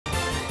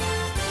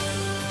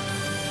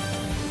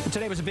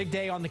Today was a big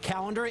day on the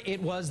calendar.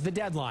 It was the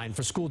deadline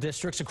for school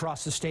districts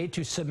across the state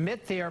to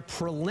submit their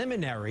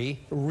preliminary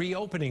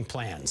reopening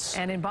plans.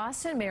 And in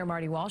Boston, Mayor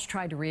Marty Walsh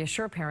tried to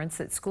reassure parents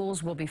that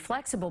schools will be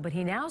flexible, but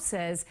he now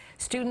says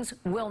students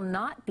will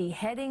not be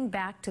heading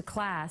back to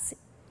class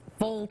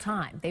full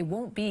time. They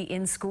won't be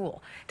in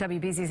school.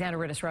 WBZ's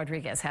Anaridis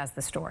Rodriguez has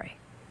the story.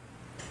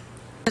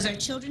 Because our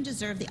children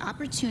deserve the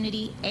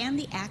opportunity and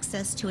the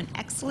access to an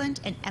excellent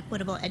and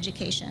equitable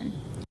education.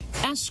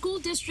 As school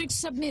districts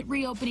submit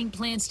reopening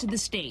plans to the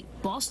state,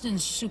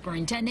 Boston's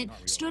superintendent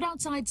stood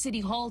outside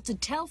City Hall to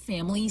tell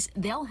families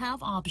they'll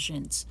have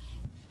options.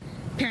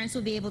 Parents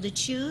will be able to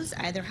choose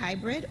either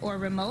hybrid or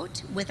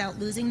remote without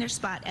losing their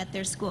spot at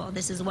their school.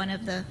 This is one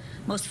of the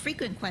most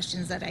frequent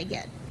questions that I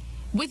get.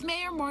 With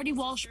Mayor Marty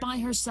Walsh by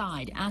her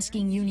side,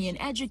 asking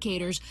union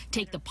educators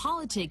take the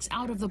politics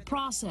out of the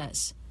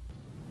process.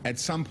 At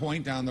some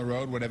point down the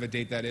road, whatever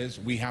date that is,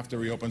 we have to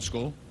reopen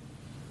school.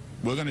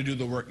 We're going to do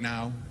the work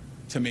now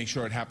to make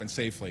sure it happens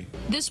safely.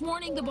 This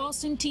morning, the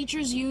Boston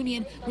Teachers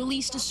Union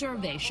released a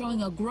survey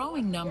showing a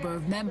growing number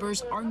of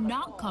members are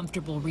not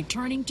comfortable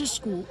returning to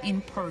school in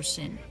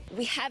person.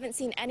 We haven't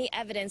seen any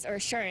evidence or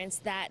assurance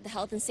that the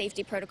health and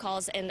safety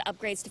protocols and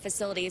upgrades to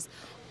facilities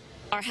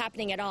are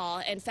happening at all.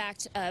 In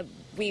fact,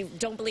 we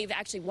don't believe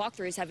actually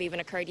walkthroughs have even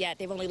occurred yet.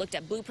 They've only looked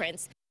at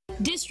blueprints.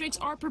 Districts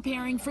are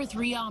preparing for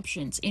 3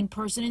 options: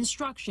 in-person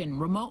instruction,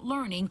 remote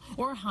learning,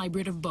 or a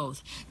hybrid of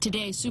both.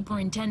 Today,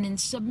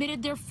 superintendents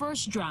submitted their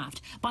first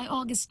draft. By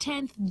August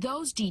 10th,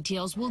 those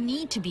details will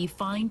need to be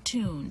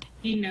fine-tuned.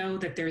 We know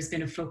that there's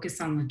been a focus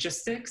on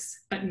logistics,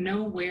 but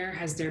nowhere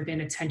has there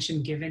been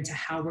attention given to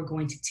how we're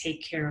going to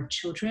take care of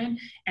children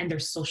and their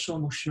social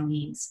emotional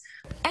needs.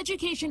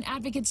 Education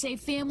advocates say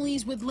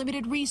families with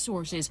limited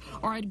resources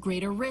are at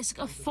greater risk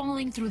of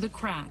falling through the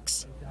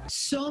cracks.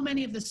 So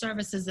many of the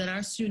services that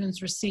our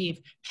students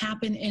receive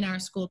happen in our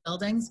school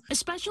buildings.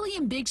 Especially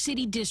in big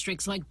city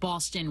districts like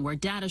Boston, where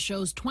data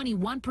shows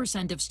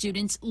 21% of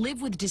students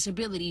live with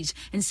disabilities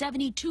and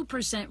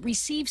 72%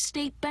 receive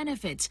state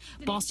benefits.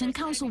 Boston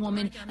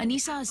Councilwoman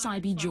Anissa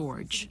Asaibi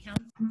George.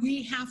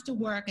 We have to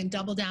work and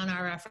double down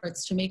our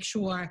efforts to make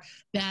sure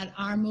that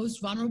our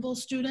most vulnerable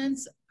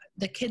students,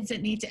 the kids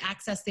that need to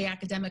access the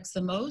academics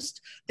the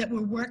most, that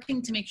we're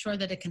working to make sure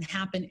that it can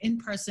happen in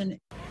person.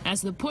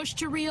 As the push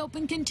to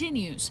reopen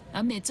continues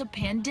amidst a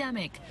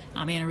pandemic,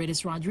 I'm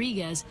Anaridis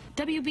Rodriguez,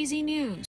 WBZ News.